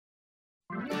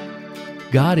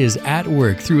God is at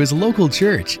work through His local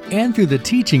church and through the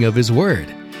teaching of His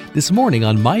Word. This morning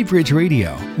on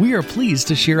mybridgeradio, we are pleased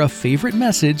to share a favorite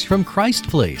message from Christ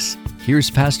Place. Here's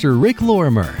Pastor Rick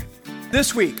Lorimer.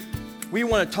 This week, we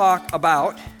want to talk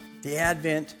about the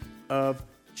advent of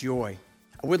joy.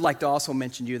 I would like to also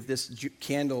mention to you that this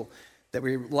candle that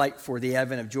we light for the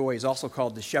advent of joy is also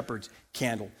called the shepherd's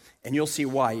candle. And you'll see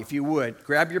why. If you would,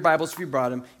 grab your Bibles if you brought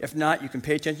them. If not, you can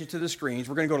pay attention to the screens.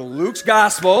 We're going to go to Luke's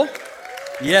Gospel.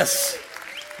 Yes,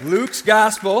 Luke's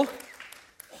Gospel,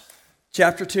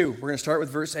 chapter 2. We're going to start with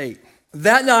verse 8.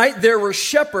 That night there were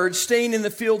shepherds staying in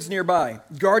the fields nearby,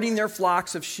 guarding their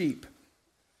flocks of sheep.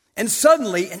 And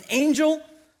suddenly an angel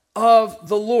of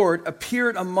the Lord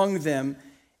appeared among them,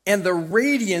 and the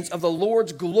radiance of the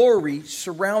Lord's glory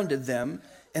surrounded them,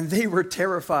 and they were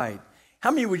terrified.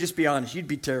 How many would just be honest? You'd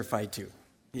be terrified too.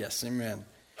 Yes, amen.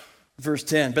 Verse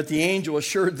 10, but the angel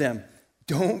assured them,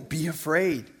 don't be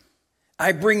afraid.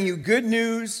 I bring you good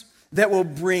news that will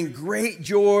bring great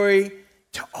joy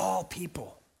to all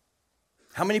people.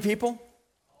 How many people?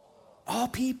 All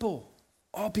people.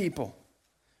 All people.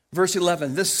 Verse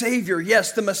 11, the Savior,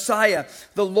 yes, the Messiah,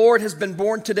 the Lord has been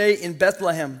born today in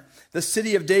Bethlehem, the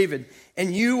city of David,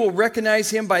 and you will recognize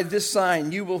him by this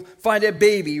sign. You will find a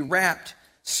baby wrapped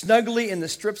snugly in the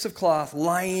strips of cloth,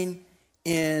 lying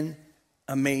in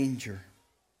a manger.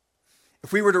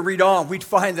 If we were to read on, we'd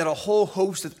find that a whole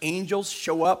host of angels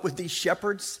show up with these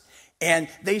shepherds, and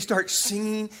they start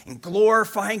singing and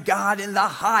glorifying God in the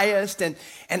highest. And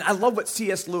I love what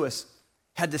C.S. Lewis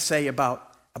had to say about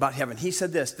heaven. He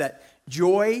said this, that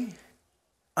joy,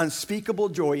 unspeakable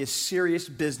joy, is serious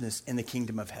business in the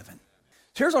kingdom of heaven.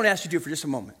 So here's what I want to ask you to do for just a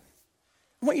moment.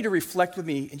 I want you to reflect with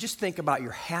me and just think about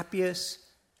your happiest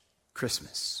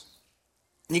Christmas.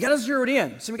 And you got to zero it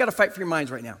in. So we got to fight for your minds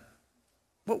right now.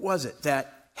 What was it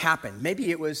that happened?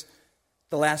 Maybe it was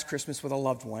the last Christmas with a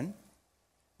loved one.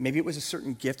 Maybe it was a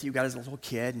certain gift you got as a little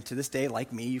kid, and to this day,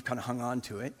 like me, you've kind of hung on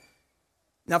to it.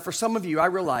 Now, for some of you, I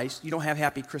realize you don't have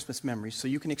happy Christmas memories, so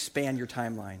you can expand your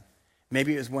timeline.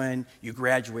 Maybe it was when you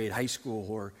graduated high school,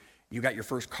 or you got your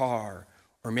first car,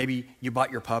 or maybe you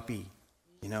bought your puppy,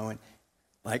 and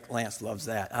like Lance loves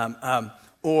that.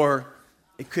 Or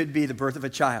it could be the birth of a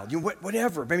child,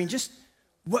 whatever. I mean,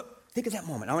 think of that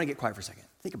moment. I want to get quiet for a second.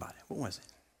 Think about it. What was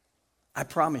it? I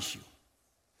promise you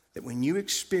that when you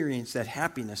experience that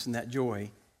happiness and that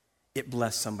joy, it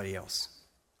blessed somebody else.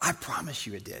 I promise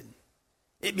you it did.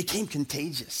 It became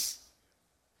contagious.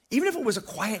 Even if it was a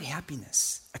quiet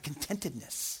happiness, a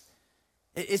contentedness.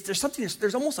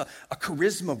 There's almost a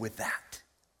charisma with that.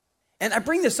 And I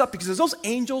bring this up because as those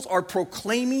angels are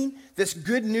proclaiming this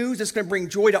good news that's going to bring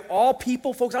joy to all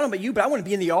people, folks, I don't know about you, but I want to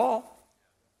be in the all.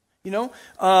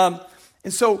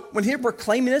 And so when they're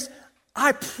proclaiming this,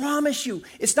 I promise you,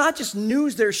 it's not just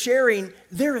news they're sharing,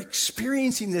 they're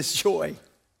experiencing this joy.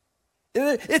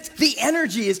 It's the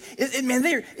energy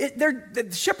the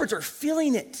shepherds are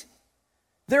feeling it.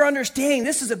 They're understanding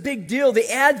this is a big deal. The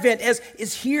Advent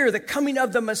is here, the coming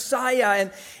of the Messiah.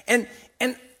 And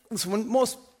listen, when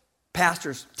most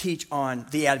pastors teach on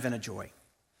the Advent of joy,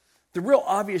 the real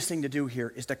obvious thing to do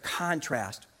here is to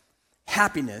contrast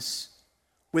happiness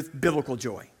with biblical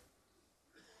joy.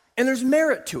 And there's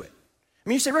merit to it. I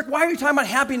mean, you say, Rick, why are you talking about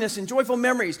happiness and joyful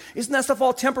memories? Isn't that stuff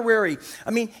all temporary?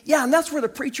 I mean, yeah, and that's where the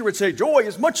preacher would say joy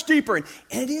is much deeper, and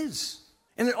it is.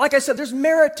 And like I said, there's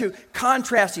merit to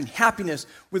contrasting happiness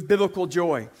with biblical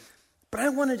joy. But I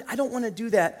don't want to do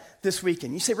that this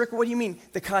weekend. You say, Rick, what do you mean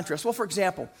the contrast? Well, for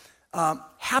example,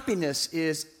 happiness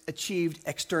is achieved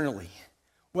externally,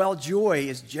 while joy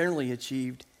is generally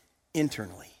achieved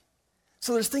internally.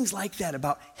 So there's things like that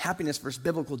about happiness versus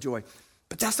biblical joy.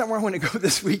 But that's not where I want to go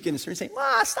this weekend. So you're saying,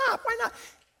 stop, why not?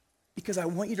 Because I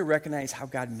want you to recognize how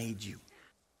God made you.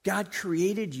 God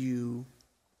created you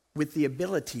with the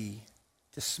ability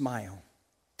to smile,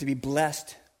 to be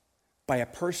blessed by a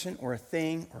person or a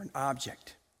thing or an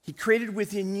object. He created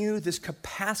within you this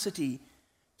capacity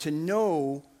to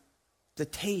know the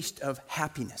taste of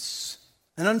happiness.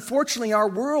 And unfortunately, our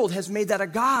world has made that a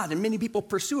God, and many people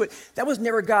pursue it. That was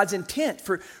never God's intent,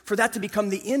 for that to become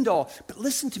the end all. But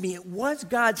listen to me, it was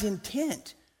God's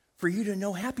intent for you to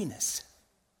know happiness,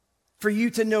 for you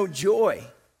to know joy.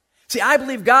 See, I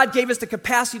believe God gave us the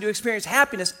capacity to experience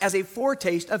happiness as a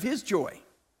foretaste of his joy.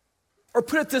 Or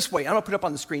put it this way, I'm going to put it up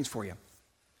on the screens for you.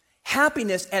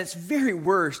 Happiness at its very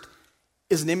worst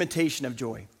is an imitation of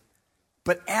joy.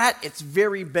 But at its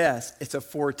very best, it's a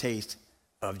foretaste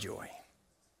of joy.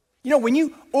 When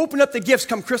you open up the gifts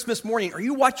come Christmas morning, or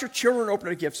you watch your children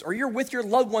open up gifts, or you're with your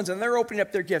loved ones and they're opening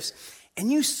up their gifts,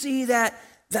 and you see that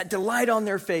delight on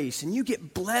their face, and you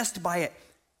get blessed by it,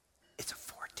 it's a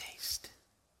foretaste.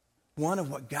 one of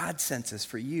what God senses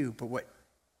for you, but what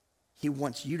he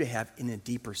wants you to have in a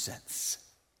deeper sense.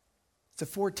 It's a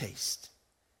foretaste.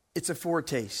 It's a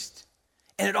foretaste.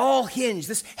 And it all hinged,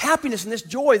 this happiness and this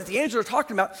joy that the angels are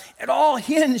talking about, it all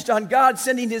hinged on God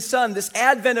sending his son. This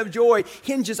advent of joy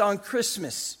hinges on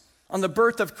Christmas, on the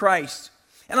birth of Christ.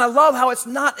 And I love how it's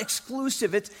not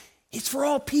exclusive. It's for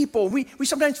all people. We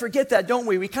sometimes forget that, don't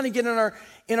we? We kind of get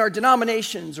in our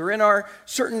denominations or in our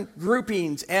certain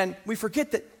groupings, and we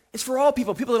forget that it's for all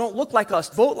people. People that don't look like us,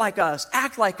 vote like us,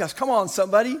 act like us. Come on,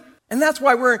 somebody. And that's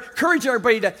why we're encouraging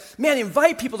everybody to,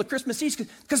 invite people to Christmas Eve,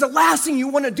 because the last thing you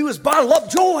want to do is bottle up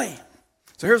joy.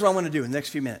 So here's what I want to do in the next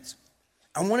few minutes.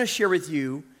 I want to share with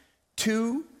you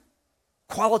 2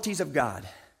 qualities of God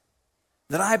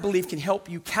that I believe can help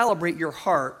you calibrate your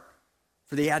heart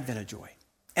for the advent of joy.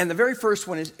 And the very first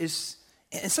one is,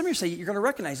 and some of you say you're going to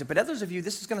recognize it, but others of you,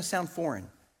 this is going to sound foreign.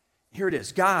 Here it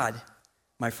is. God,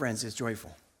 my friends, is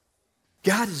joyful.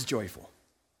 God is joyful.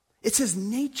 It's his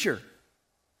nature.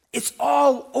 It's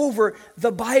all over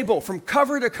the Bible, from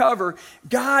cover to cover.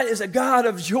 God is a God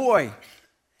of joy.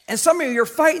 And some of you are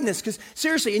fighting this because,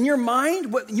 seriously, in your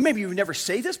mind, maybe you would never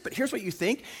say this, but here's what you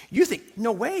think. You think,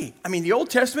 no way. I mean, the Old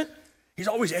Testament, he's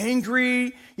always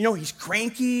angry. He's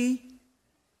cranky.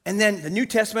 And then the New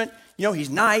Testament, he's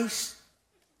nice.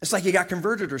 It's like he got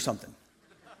converted or something.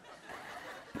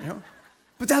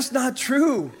 But that's not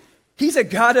true. He's a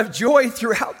God of joy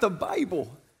throughout the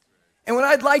Bible. And what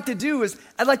I'd like to do is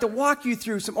I'd like to walk you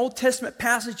through some Old Testament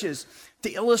passages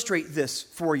to illustrate this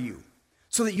for you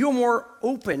so that you're more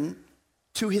open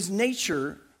to his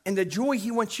nature and the joy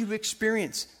he wants you to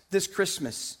experience this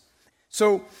Christmas.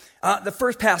 So the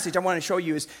first passage I want to show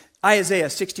you is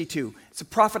Isaiah 62. It's a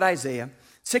prophet Isaiah,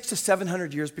 600 to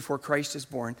 700 years before Christ is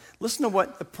born. Listen to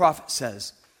what the prophet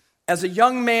says. As a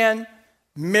young man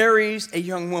marries a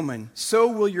young woman, so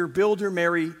will your builder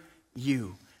marry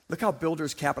you. Look how builder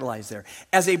is capitalized there.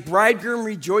 As a bridegroom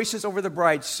rejoices over the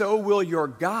bride, so will your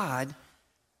God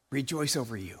rejoice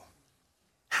over you.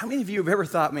 How many of you have ever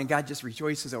thought, man, God just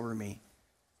rejoices over me?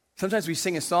 Sometimes we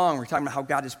sing a song, we're talking about how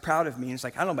God is proud of me. And it's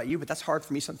like, I don't know about you, but that's hard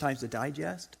for me sometimes to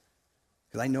digest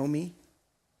because I know me.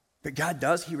 But God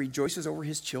does. He rejoices over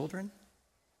his children.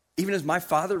 Even as my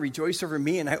father rejoiced over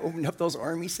me and I opened up those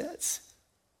army sets.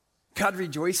 God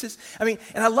rejoices. And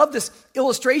I love this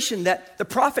illustration that the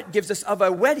prophet gives us of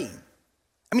a wedding.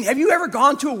 Have you ever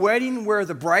gone to a wedding where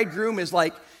the bridegroom is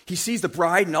like, he sees the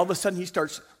bride and all of a sudden he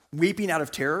starts weeping out of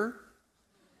terror?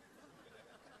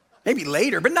 Maybe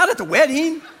later, but not at the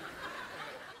wedding.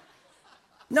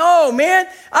 No, man.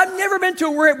 I've never been to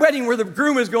a wedding where the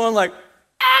groom is going like,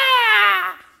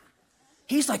 ah!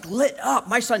 He's like lit up.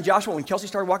 My son Joshua, when Kelsey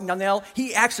started walking down the aisle,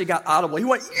 he actually got audible. He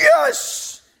went,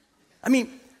 yes!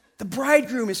 The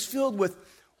bridegroom is filled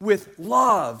with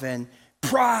love and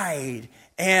pride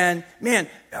and,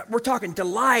 we're talking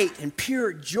delight and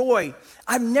pure joy.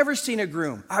 I've never seen a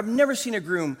groom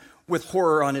with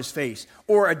horror on his face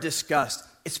or a disgust.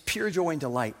 It's pure joy and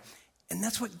delight. And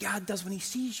that's what God does when he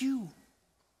sees you.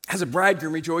 As a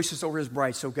bridegroom rejoices over his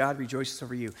bride, so God rejoices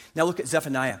over you. Now look at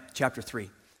Zephaniah chapter 3,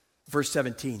 verse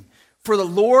 17. For the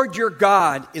Lord your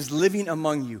God is living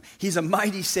among you. He's a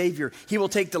mighty Savior. He will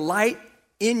take delight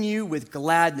in you with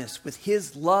gladness. With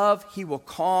his love, he will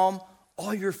calm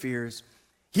all your fears.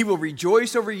 He will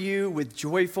rejoice over you with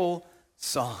joyful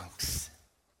songs.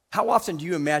 How often do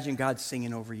you imagine God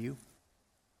singing over you?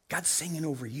 God's singing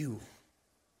over you.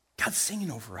 God's singing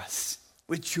over us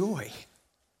with joy.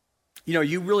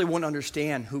 You really won't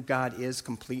understand who God is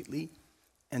completely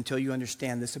until you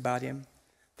understand this about him,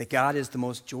 that God is the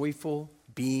most joyful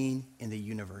being in the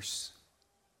universe.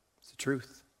 It's the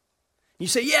truth. You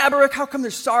say, yeah, but Rick, how come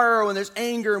there's sorrow and there's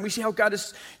anger and we see how God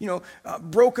is,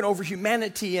 broken over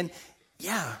humanity? And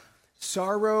yeah,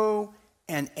 sorrow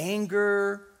and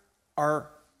anger are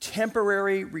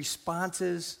temporary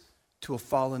responses to a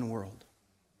fallen world.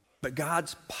 But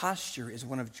God's posture is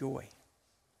one of joy.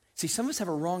 See, some of us have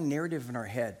a wrong narrative in our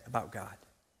head about God.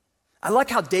 I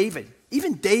like how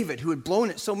even David, who had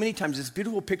blown it so many times, this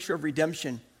beautiful picture of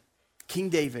redemption, King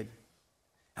David,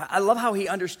 I love how he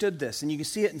understood this, and you can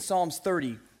see it in Psalms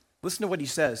 30. Listen to what he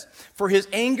says. For his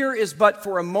anger is but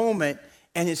for a moment,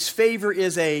 and his favor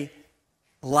is a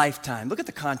lifetime. Look at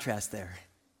the contrast there.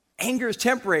 Anger is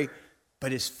temporary,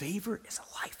 but his favor is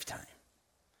a lifetime.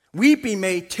 Weeping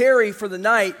may tarry for the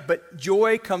night, but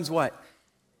joy comes what?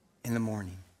 In the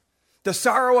morning. The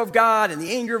sorrow of God and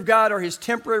the anger of God are his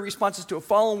temporary responses to a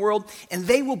fallen world, and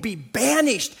they will be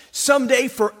banished someday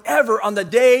forever on the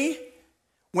day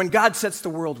when God sets the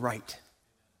world right,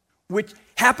 which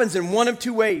happens in one of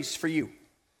two ways for you.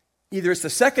 Either it's the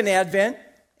second advent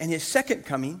and his second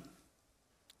coming,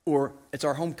 or it's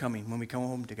our homecoming when we come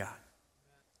home to God.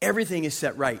 Everything is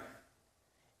set right.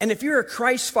 And if you're a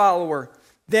Christ follower,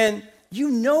 then you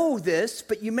know this,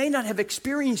 but you may not have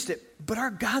experienced it. But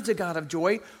our God's a God of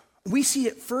joy. We see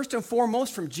it first and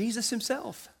foremost from Jesus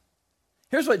himself.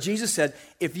 Here's what Jesus said: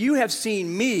 if you have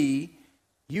seen me,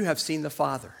 you have seen the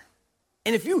Father.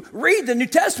 And if you read the New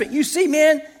Testament, you see,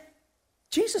 man,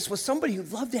 Jesus was somebody who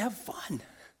loved to have fun.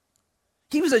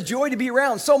 He was a joy to be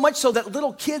around, so much so that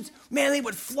little kids, man, they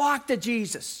would flock to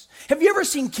Jesus. Have you ever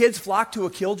seen kids flock to a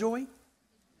killjoy?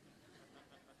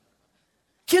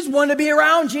 Kids want to be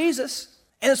around Jesus.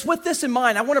 And it's with this in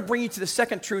mind, I want to bring you to the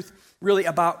second truth really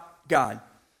about God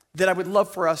that I would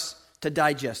love for us to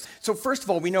digest. So first of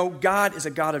all, we know God is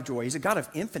a God of joy. He's a God of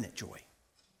infinite joy.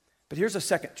 But here's a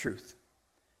second truth,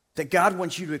 that God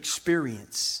wants you to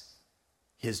experience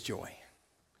his joy.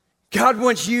 God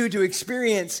wants you to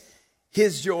experience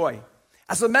his joy.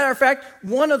 As a matter of fact,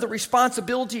 one of the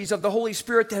responsibilities of the Holy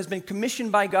Spirit that has been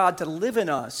commissioned by God to live in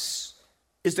us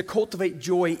is to cultivate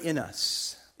joy in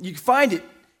us. You can find it,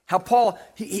 how Paul,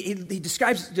 he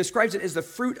describes it as the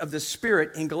fruit of the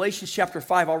Spirit in Galatians chapter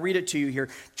 5. I'll read it to you here,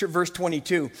 verse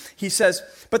 22. He says,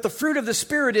 but the fruit of the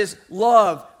Spirit is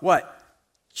love, what?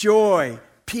 Joy,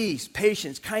 peace,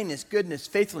 patience, kindness, goodness,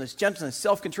 faithfulness, gentleness,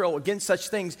 self-control. Against such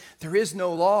things, there is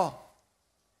no law.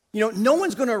 You know, no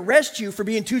one's going to arrest you for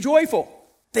being too joyful.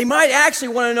 They might actually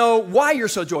want to know why you're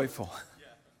so joyful.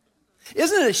 Yeah.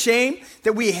 Isn't it a shame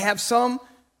that we have some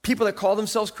people that call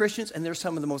themselves Christians and they're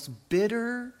some of the most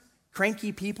bitter,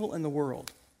 cranky people in the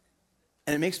world?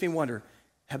 And it makes me wonder,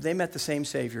 have they met the same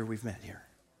Savior we've met here?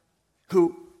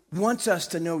 Who wants us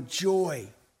to know joy.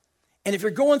 And if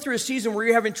you're going through a season where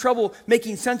you're having trouble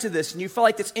making sense of this and you feel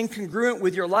like it's incongruent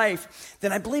with your life,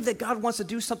 then I believe that God wants to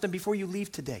do something before you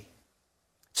leave today.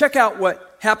 Check out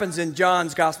what happens in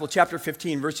John's Gospel, chapter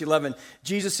 15, verse 11.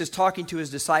 Jesus is talking to his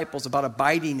disciples about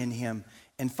abiding in him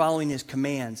and following his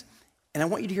commands. And I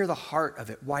want you to hear the heart of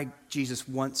it, why Jesus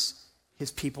wants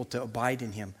his people to abide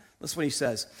in him. Listen what he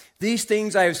says. These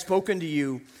things I have spoken to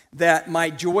you, that my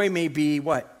joy may be,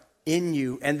 what? In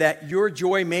you, and that your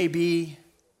joy may be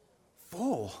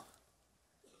full.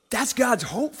 That's God's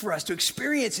hope for us, to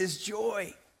experience his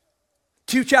joy.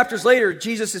 2 chapters later,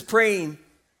 Jesus is praying,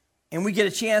 and we get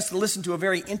a chance to listen to a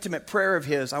very intimate prayer of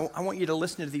his. I want you to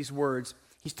listen to these words.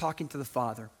 He's talking to the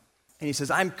Father. And he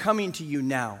says, I'm coming to you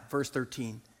now, verse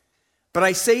 13. But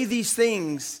I say these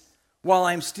things while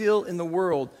I'm still in the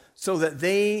world, so that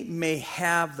they may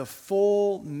have the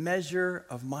full measure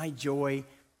of my joy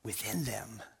within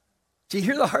them. Do you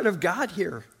hear the heart of God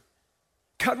here?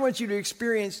 God wants you to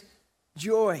experience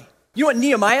joy. You know what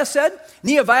Nehemiah said?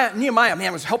 Nehemiah,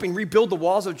 man, was helping rebuild the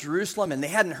walls of Jerusalem, and they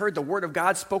hadn't heard the word of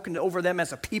God spoken over them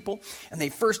as a people, and they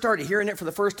first started hearing it for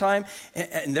the first time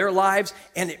in their lives,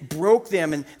 and it broke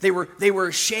them, and they were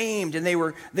ashamed, and they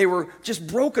were just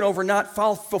broken over not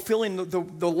fulfilling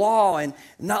the law and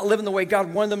not living the way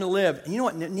God wanted them to live. And you know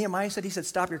what Nehemiah said? He said,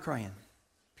 stop your crying,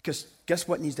 because guess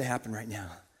what needs to happen right now?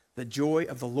 The joy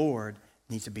of the Lord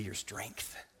needs to be your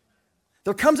strength.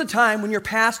 There comes a time when your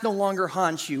past no longer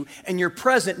haunts you and your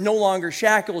present no longer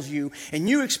shackles you, and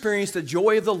you experience the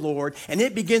joy of the Lord, and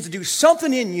it begins to do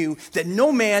something in you that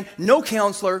no man, no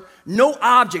counselor, no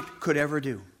object could ever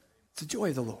do. It's the joy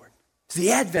of the Lord. It's the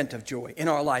advent of joy in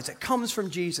our lives that comes from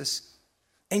Jesus.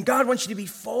 And God wants you to be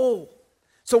full.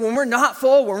 So when we're not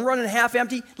full, when we're running half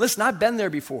empty, listen, I've been there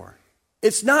before.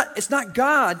 It's not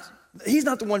God. He's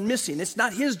not the one missing. It's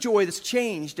not his joy that's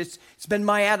changed. It's been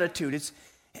my attitude.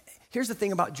 Here's the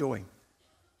thing about joy.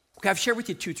 Okay, I've shared with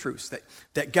you two truths,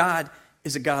 that God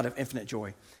is a God of infinite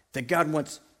joy, that God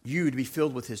wants you to be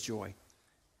filled with his joy.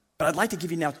 But I'd like to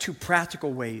give you now two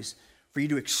practical ways for you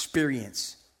to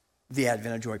experience the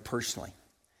advent of joy personally.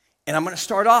 And I'm going to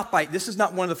start off by, this is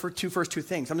not one of the first two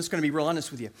things. I'm just going to be real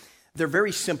honest with you. They're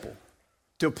very simple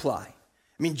to apply.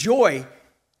 I mean, joy,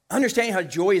 understanding how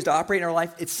joy is to operate in our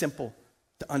life, it's simple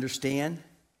to understand,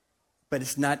 but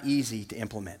it's not easy to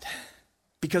implement,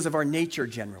 because of our nature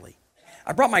generally.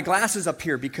 I brought my glasses up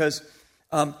here because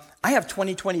I have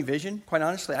 20/20 vision, quite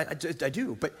honestly. I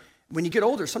do. But when you get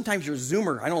older, sometimes your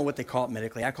zoomer, I don't know what they call it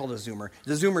medically, I call it a zoomer.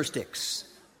 The zoomer sticks.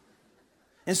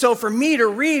 And so for me to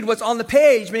read what's on the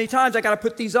page, many times I got to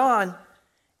put these on,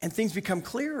 and things become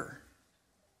clearer.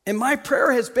 And my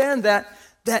prayer has been that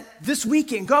this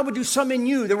weekend, God would do something in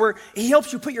you where he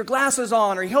helps you put your glasses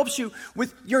on, or he helps you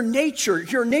with your nature.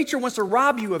 Your nature wants to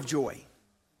rob you of joy.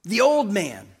 The old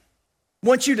man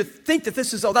wants you to think that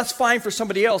this is, oh, that's fine for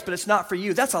somebody else, but it's not for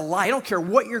you. That's a lie. I don't care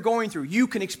what you're going through. You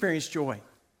can experience joy.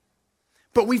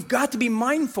 But we've got to be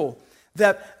mindful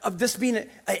of this being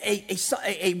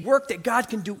a work that God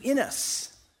can do in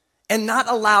us. and not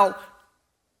allow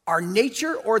our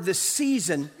nature or the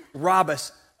season rob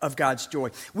us of God's joy.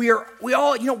 We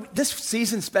all, this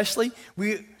season especially,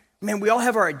 we all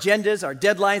have our agendas, our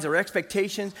deadlines, our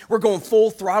expectations. We're going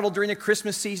full throttle during the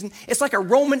Christmas season. It's like a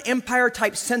Roman Empire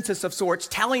type census of sorts,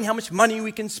 tallying how much money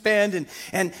we can spend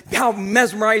and how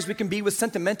mesmerized we can be with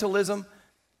sentimentalism.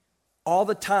 All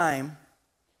the time,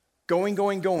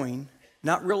 going,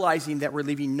 not realizing that we're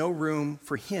leaving no room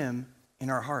for Him in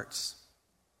our hearts.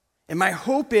 And my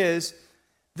hope is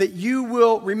that you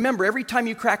will remember every time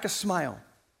you crack a smile,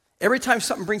 every time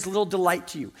something brings a little delight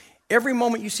to you, every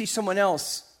moment you see someone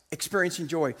else experiencing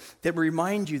joy, that will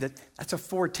remind you that that's a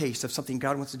foretaste of something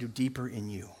God wants to do deeper in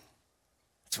you.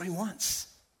 That's what He wants.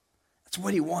 That's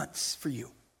what He wants for you.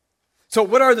 So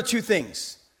what are the two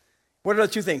things? What are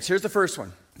the two things? Here's the first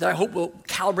one that I hope will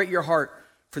calibrate your heart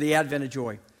for the advent of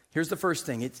joy. Here's the first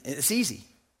thing. It's easy.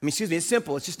 It's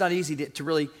simple. It's just not easy to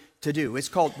really do. It's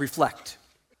called reflect.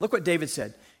 Look what David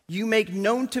said. You make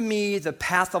known to me the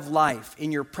path of life.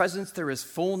 In your presence there is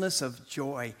fullness of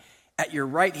joy. At your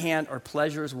right hand are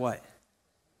pleasures, what?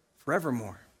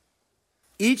 Forevermore.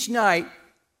 Each night,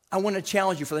 I want to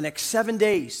challenge you for the next 7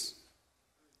 days.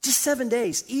 Just 7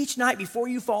 days. Each night before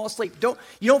you fall asleep.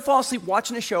 You don't fall asleep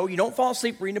watching a show. You don't fall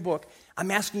asleep reading a book.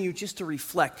 I'm asking you just to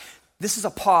reflect. This is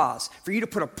a pause. For you to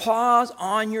put a pause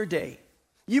on your day.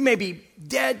 You may be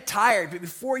dead tired, but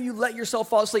before you let yourself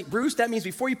fall asleep, Bruce, that means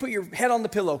before you put your head on the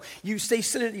pillow, you stay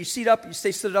seated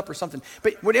up or something.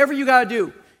 But whatever you got to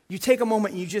do, you take a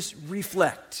moment and you just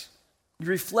reflect. You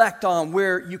reflect on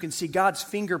where you can see God's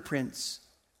fingerprints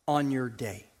on your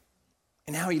day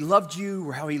and how He loved you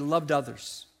or how He loved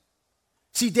others.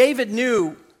 See, David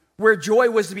knew where joy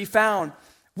was to be found.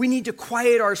 We need to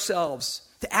quiet ourselves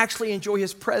to actually enjoy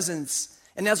His presence.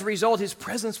 And as a result, His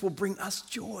presence will bring us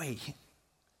joy.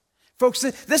 Folks,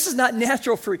 this is not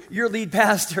natural for your lead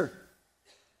pastor.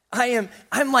 I'm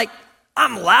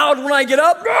loud when I get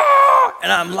up,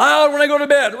 and I'm loud when I go to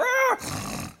bed.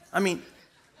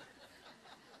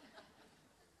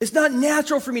 It's not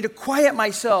natural for me to quiet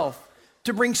myself,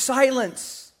 to bring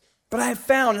silence. But I have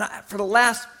found, for the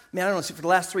last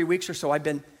 3 weeks or so, I've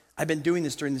been doing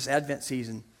this during this Advent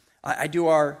season. I do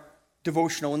our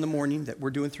devotional in the morning that we're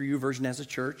doing through YouVersion as a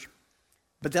church.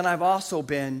 But then I've also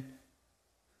been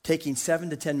taking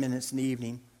 7 to 10 minutes in the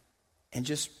evening and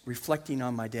just reflecting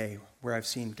on my day where I've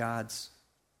seen God's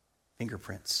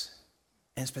fingerprints.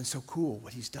 And it's been so cool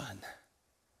what He's done.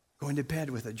 Going to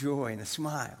bed with a joy and a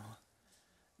smile.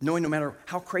 Knowing no matter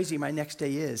how crazy my next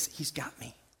day is, He's got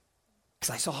me.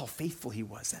 Because I saw how faithful He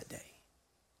was that day.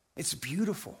 It's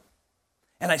beautiful.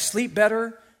 And I sleep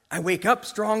better. I wake up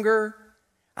stronger.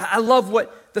 I love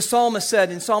what the psalmist said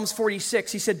in Psalms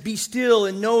 46. He said, "Be still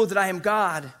and know that I am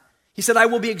God." He said, "I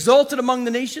will be exalted among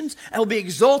the nations. I will be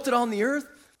exalted on the earth."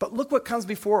 But look what comes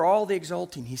before all the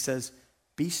exalting. He says,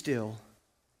 "Be still."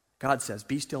 God says,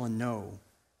 "Be still and know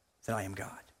that I am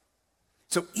God."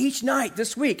 So each night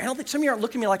this week, I don't think some of you aren't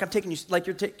looking at me like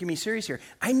you're taking me serious here.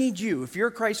 I need you, if you're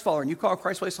a Christ follower and you call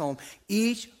Christ Place home,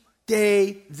 each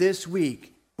day this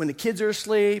week, when the kids are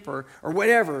asleep or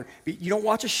whatever, you don't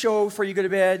watch a show before you go to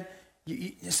bed.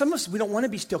 Some of us, we don't want to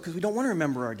be still because we don't want to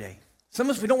remember our day. Some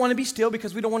of us, we don't want to be still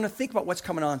because we don't want to think about what's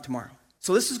coming on tomorrow.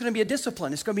 So this is going to be a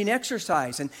discipline. It's going to be an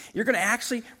exercise. And you're going to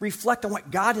actually reflect on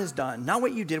what God has done, not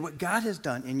what you did, what God has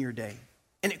done in your day.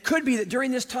 And it could be that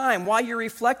during this time, while you're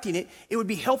reflecting it would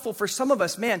be helpful for some of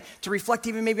us, to reflect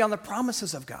even maybe on the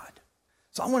promises of God.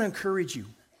 So I want to encourage you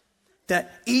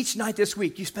that each night this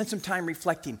week, you spend some time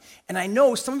reflecting. And I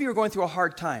know some of you are going through a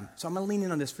hard time. So I'm going to lean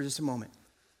in on this for just a moment.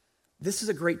 This is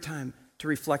a great time to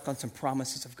reflect on some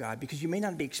promises of God, because you may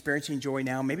not be experiencing joy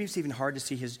now. Maybe it's even hard to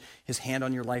see his hand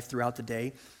on your life throughout the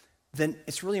day. Then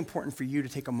it's really important for you to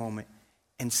take a moment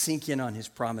and sink in on His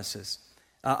promises.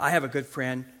 I have a good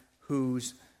friend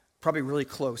who's probably really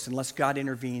close. Unless God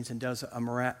intervenes and does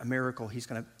a miracle, he's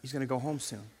going to go home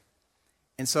soon.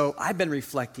 And so I've been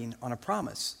reflecting on a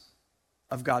promise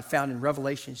of God found in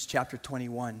Revelation chapter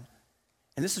 21.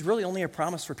 And this is really only a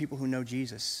promise for people who know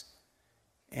Jesus.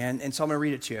 And so I'm going to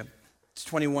read it to you. It's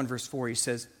 21 verse 4. He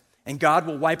says, "And God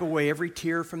will wipe away every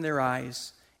tear from their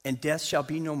eyes, and death shall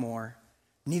be no more.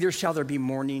 Neither shall there be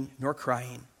mourning, nor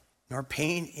crying, nor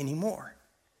pain anymore.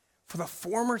 For the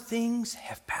former things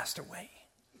have passed away."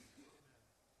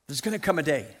 There's going to come a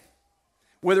day,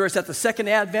 whether it's at the second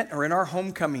advent or in our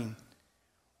homecoming,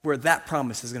 where that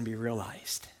promise is going to be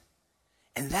realized.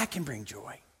 And that can bring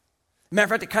joy. Matter of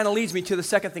fact, it kind of leads me to the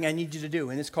second thing I need you to do,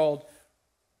 and it's called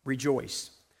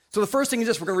rejoice. So the first thing is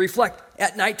this: we're going to reflect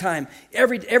at nighttime.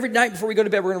 Every night before we go to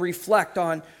bed, we're going to reflect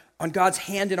on God's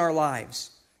hand in our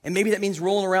lives. And maybe that means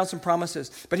rolling around some promises.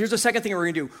 But here's the second thing we're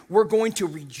going to do. We're going to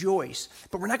rejoice.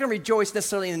 But we're not going to rejoice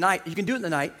necessarily in the night. You can do it in the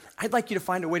night. I'd like you to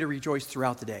find a way to rejoice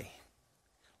throughout the day.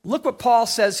 Look what Paul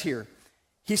says here.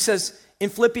 He says in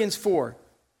Philippians 4,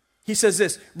 he says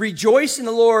this, rejoice in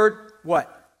the Lord,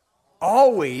 what?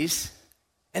 Always.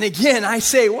 And again, I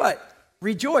say what?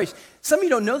 Rejoice. Some of you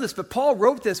don't know this, but Paul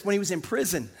wrote this when he was in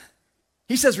prison.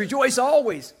 He says, rejoice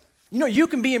always. You know, you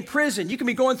can be in prison, you can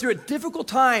be going through a difficult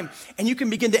time, and you can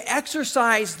begin to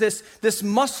exercise this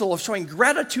muscle of showing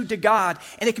gratitude to God,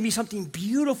 and it can be something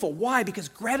beautiful. Why? Because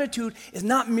gratitude is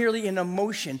not merely an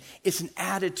emotion, it's an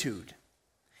attitude.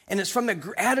 And it's from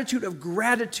the attitude of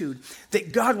gratitude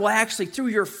that God will actually, through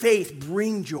your faith,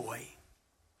 bring joy.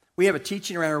 We have a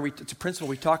teaching around, it's a principle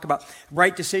we talk about,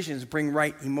 right decisions bring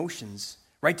right emotions.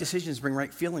 Right decisions bring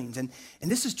right feelings. And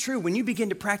this is true. When you begin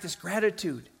to practice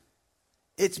gratitude,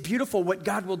 it's beautiful what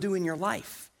God will do in your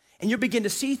life. And you'll begin to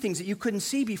see things that you couldn't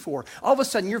see before. All of a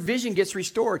sudden, your vision gets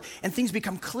restored and things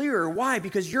become clearer. Why?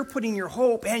 Because you're putting your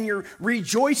hope and you're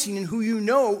rejoicing in who you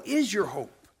know is your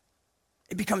hope.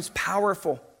 It becomes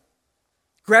powerful.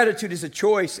 Gratitude is a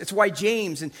choice. It's why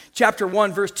James in chapter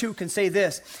 1, verse 2 can say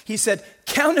this. He said,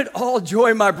 count it all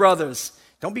joy, my brothers.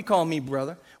 Don't be calling me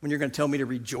brother when you're going to tell me to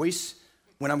rejoice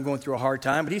when I'm going through a hard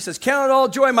time. But he says, count it all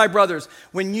joy, my brothers,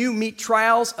 when you meet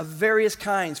trials of various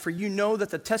kinds, for you know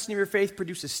that the testing of your faith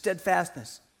produces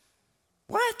steadfastness.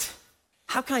 What?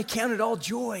 How can I count it all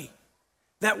joy?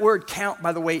 That word count,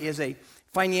 by the way, is a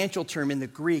financial term in the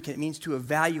Greek, and it means to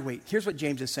evaluate. Here's what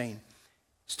James is saying.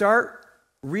 Start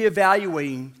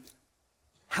reevaluating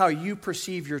how you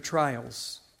perceive your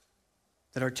trials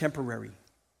that are temporary.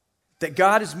 That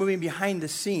God is moving behind the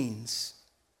scenes.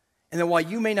 And that while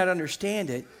you may not understand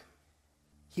it,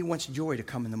 he wants joy to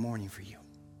come in the morning for you.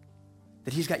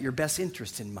 That he's got your best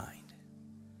interest in mind.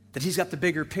 That he's got the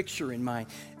bigger picture in mind.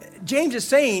 James is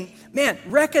saying, man,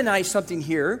 recognize something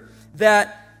here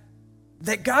that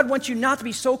God wants you not to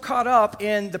be so caught up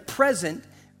in the present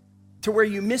to where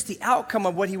you miss the outcome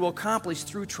of what he will accomplish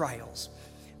through trials.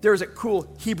 There's a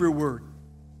cool Hebrew word.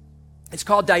 It's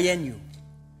called dayenu.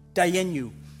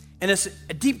 Dayenu. And it's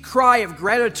a deep cry of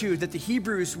gratitude that the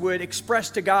Hebrews would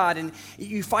express to God. And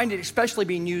you find it especially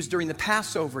being used during the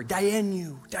Passover.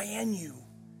 Dayenu, dayenu.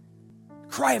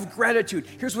 Cry of gratitude.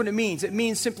 Here's what it means. It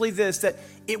means simply this, that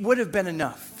it would have been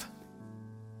enough.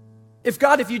 If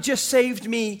God, if you just saved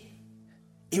me,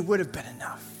 it would have been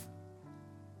enough.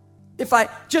 If I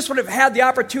just would have had the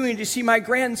opportunity to see my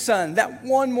grandson that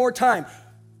one more time,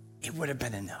 it would have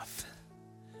been enough.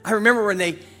 I remember when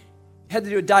they had to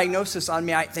do a diagnosis on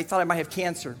me. They thought I might have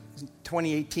cancer in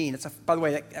 2018. It's by the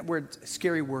way, that word,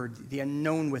 scary word, the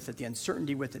unknown with it, the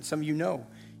uncertainty with it. Some of you know.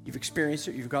 You've experienced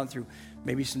it. You've gone through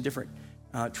maybe some different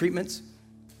treatments.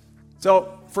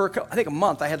 So for, I think, a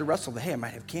month, I had to wrestle with, hey, I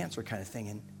might have cancer kind of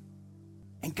thing.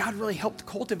 And God really helped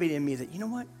cultivate in me that, you know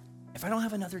what? If I don't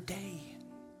have another day,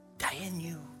 die in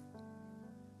you.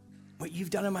 What you've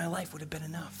done in my life would have been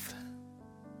enough.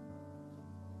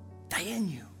 Die in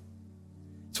you.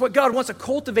 It's what God wants to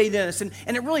cultivate in us. And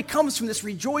it really comes from this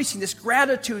rejoicing, this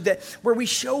gratitude that where we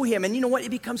show him. And you know what? It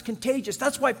becomes contagious.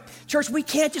 That's why, church, we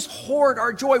can't just hoard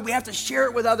our joy. We have to share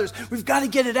it with others. We've got to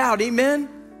get it out. Amen?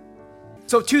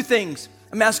 So 2 things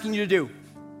I'm asking you to do.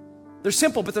 They're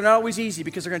simple, but they're not always easy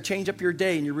because they're going to change up your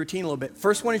day and your routine a little bit.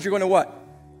 First one is you're going to what?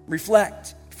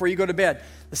 Reflect before you go to bed.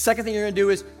 The second thing you're going to do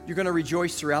is you're going to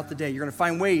rejoice throughout the day. You're going to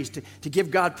find ways to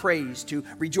give God praise, to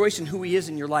rejoice in who he is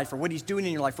in your life or what he's doing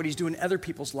in your life, what he's doing in other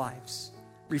people's lives.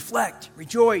 Reflect,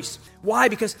 rejoice. Why?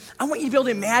 Because I want you to be able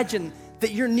to imagine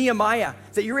that you're Nehemiah,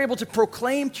 that you're able to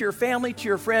proclaim to your family, to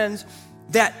your friends,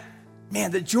 that,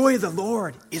 man, the joy of the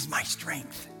Lord is my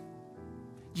strength.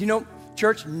 You know,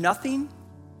 church, nothing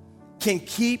can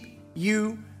keep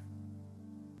you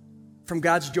from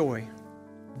God's joy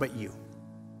but you.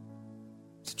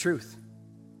 It's the truth.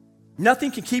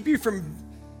 Nothing can keep you from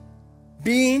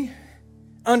being,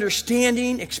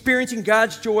 understanding, experiencing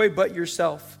God's joy but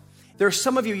yourself. There are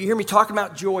some of you hear me talking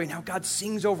about joy and how God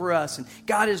sings over us and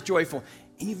God is joyful,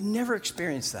 and you've never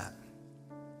experienced that.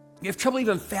 You have trouble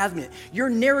even fathoming it. Your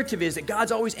narrative is that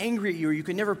God's always angry at you or you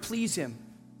can never please him.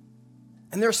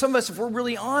 And there are some of us, if we're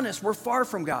really honest, we're far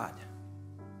from God.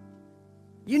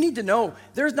 You need to know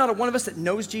there's not a one of us that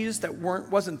knows Jesus that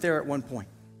wasn't there at one point.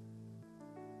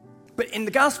 But in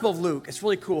the Gospel of Luke, it's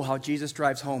really cool how Jesus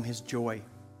drives home his joy.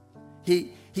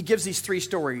 He gives these 3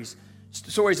 stories.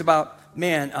 Stories about,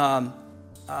 man,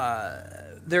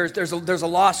 there's a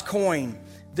lost coin,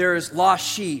 there's lost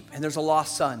sheep, and there's a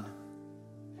lost son.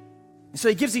 And so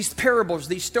he gives these parables,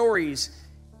 these stories.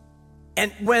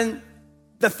 And when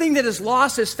The thing that is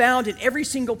lost is found in every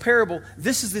single parable.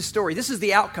 This is the story. This is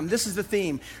the outcome. This is the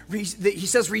theme. He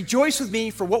says, rejoice with me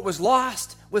for what was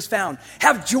lost was found.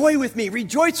 Have joy with me.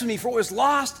 Rejoice with me for what was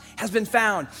lost has been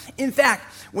found. In fact,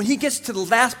 when he gets to the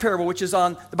last parable, which is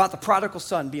about the prodigal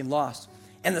son being lost,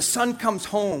 and the son comes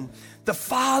home, the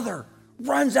father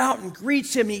runs out and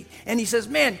greets him, and he says,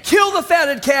 man, kill the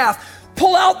fatted calf.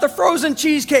 Pull out the frozen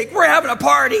cheesecake. We're having a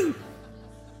party.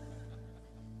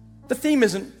 The theme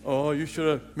isn't, oh, you should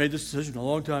have made this decision a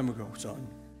long time ago, son.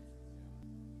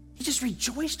 He just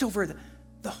rejoiced over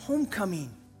the homecoming.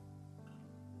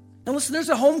 Now listen, there's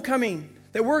a homecoming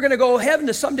that we're going to go to heaven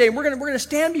to someday, and we're going to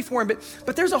stand before him.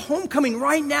 But there's a homecoming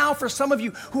right now for some of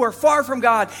you who are far from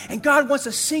God, and God wants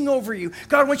to sing over you.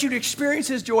 God wants you to experience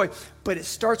his joy, but it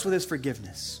starts with his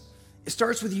forgiveness. It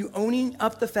starts with you owning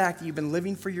up the fact that you've been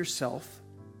living for yourself,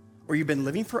 or you've been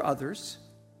living for others,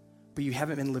 but you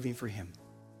haven't been living for him.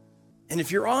 And if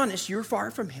you're honest, you're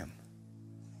far from him.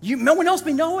 No one else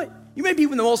may know it. You may be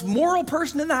the most moral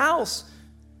person in the house,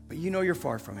 but you know you're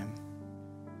far from him.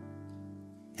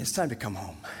 And it's time to come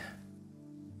home.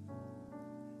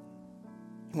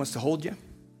 He wants to hold you.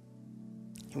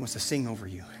 He wants to sing over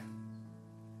you.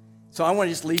 So I want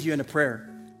to just lead you in a prayer.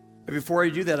 But before I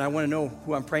do that, I want to know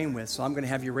who I'm praying with. So I'm going to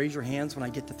have you raise your hands when I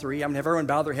get to 3. I'm going to have everyone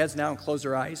bow their heads now and close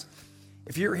their eyes.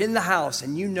 If you're in the house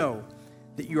and you know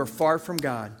that you are far from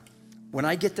God, when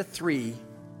I get to 3,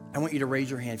 I want you to raise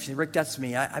your hand. If you say, Rick, that's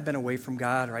me. I've been away from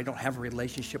God, or I don't have a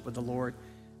relationship with the Lord.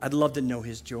 I'd love to know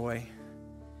his joy.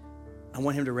 I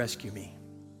want him to rescue me.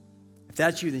 If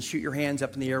that's you, then shoot your hands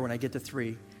up in the air when I get to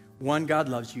 3. 1, God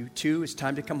loves you. 2, it's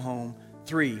time to come home.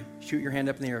 3, shoot your hand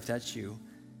up in the air if that's you.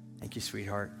 Thank you,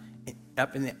 sweetheart.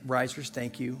 Up in the risers,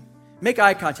 thank you. Make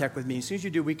eye contact with me. As soon as you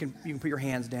do, you can put your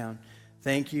hands down.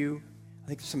 Thank you. I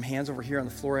think there's some hands over here on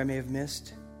the floor I may have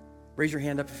missed. Raise your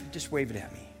hand up. Just wave it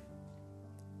at me.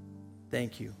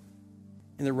 Thank you.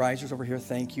 And the risers over here,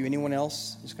 thank you. Anyone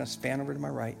else? I'm just going to span over to my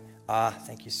right.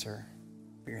 Thank you, sir.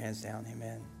 Put your hands down.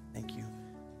 Amen. Thank you.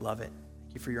 Love it.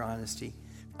 Thank you for your honesty.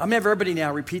 I'm going to have everybody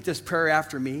now repeat this prayer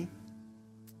after me.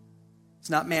 It's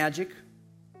not magic.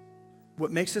 What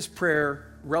makes this prayer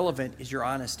relevant is your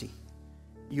honesty.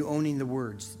 You owning the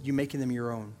words. You making them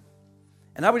your own.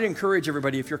 And I would encourage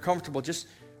everybody, if you're comfortable, just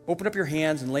open up your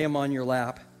hands and lay them on your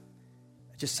lap.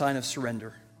 Just a sign of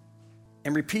surrender.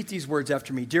 And repeat these words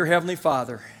after me. Dear Heavenly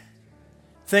Father,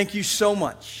 thank you so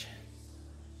much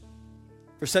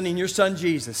for sending your son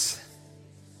Jesus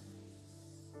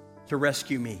to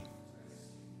rescue me.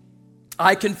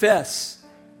 I confess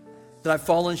that I've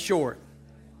fallen short,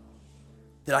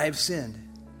 that I have sinned,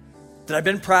 that I've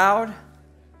been proud,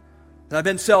 that I've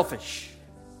been selfish.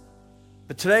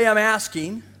 But today I'm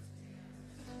asking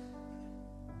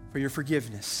for your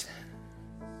forgiveness.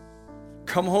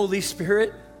 Come, Holy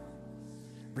Spirit,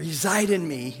 reside in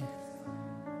me.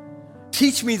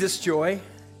 Teach me this joy.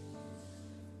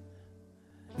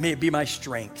 May it be my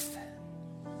strength.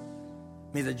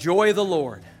 May the joy of the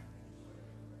Lord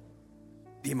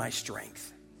be my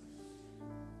strength.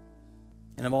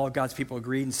 And all of God's people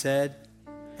agreed and said,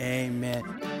 amen.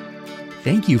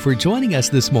 Thank you for joining us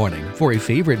this morning for a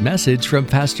favorite message from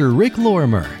Pastor Rick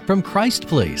Lorimer from Christ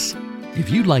Place. If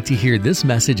you'd like to hear this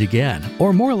message again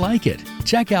or more like it,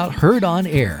 check out Heard on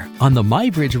Air on the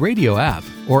MyBridge Radio app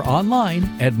or online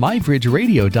at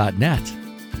mybridgeradio.net.